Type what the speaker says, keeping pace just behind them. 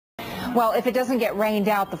Well, if it doesn't get rained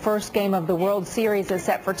out, the first game of the World Series is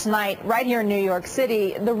set for tonight right here in New York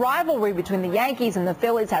City. The rivalry between the Yankees and the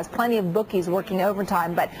Phillies has plenty of bookies working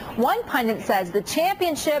overtime, but one pundit says the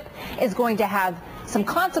championship is going to have some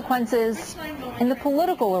consequences in the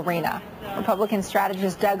political arena. Republican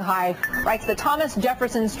strategist Doug Heye writes the Thomas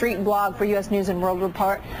Jefferson Street blog for U.S. News and World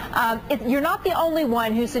Report. You're not the only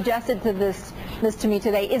one who suggested this to me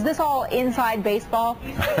today. Is this all inside baseball?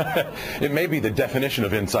 It may be the definition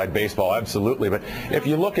of inside baseball, absolutely. But if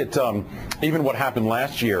you look at even what happened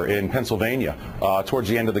last year in Pennsylvania towards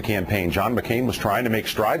the end of the campaign, John McCain was trying to make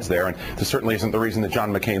strides there, and this certainly isn't the reason that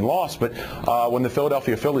John McCain lost. But when the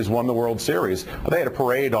Philadelphia Phillies won the World Series, they had a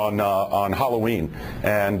parade on Halloween,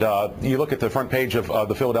 and you look at the front page of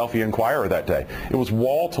the Philadelphia Inquirer that day. It was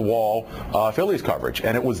wall-to-wall Phillies coverage,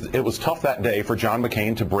 and it was tough that day for John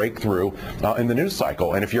McCain to break through in the news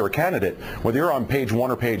cycle. And if you're a candidate, whether you're on page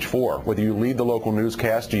 1 or page 4, whether you lead the local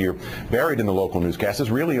newscast or you're buried in the local newscast,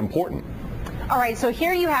 is really important. All right, so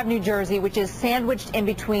here you have New Jersey, which is sandwiched in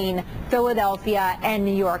between Philadelphia and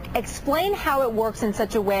New York. Explain how it works in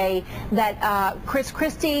such a way that Chris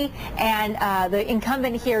Christie and the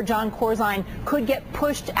incumbent here, John Corzine, could get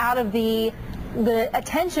pushed out of the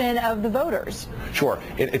attention of the voters. Sure.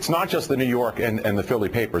 It's not just the New York and the Philly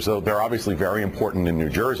papers, though they're obviously very important in New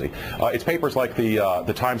Jersey. It's papers like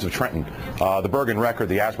the Times of Trenton, the Bergen Record,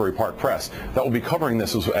 the Asbury Park Press that will be covering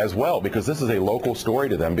this as well, because this is a local story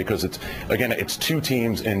to them, because it's two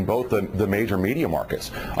teams in both the major media markets.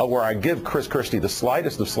 Where I give Chris Christie the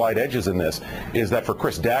slightest of slight edges in this is that for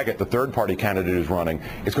Chris Daggett, the third-party candidate who's running,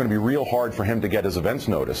 it's going to be real hard for him to get his events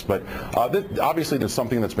noticed. But obviously there's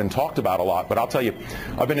something that's been talked about a lot. But I'll tell you,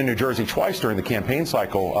 I've been in New Jersey twice during the campaign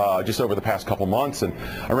cycle just over the past couple months, and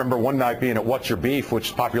I remember one night being at What's Your Beef, which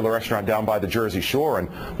is a popular restaurant down by the Jersey Shore, and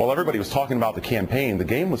while everybody was talking about the campaign, the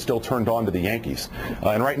game was still turned on to the Yankees.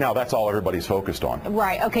 And right now, that's all everybody's focused on.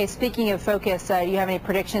 Right. Okay, speaking of focus, do you have any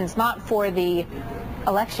predictions, not for the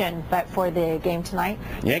election, but for the game tonight?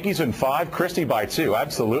 Yankees in 5, Christie by 2,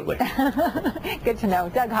 absolutely. Good to know.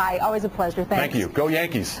 Doug Heye, always a pleasure. Thanks. Thank you. Go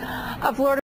Yankees. Florida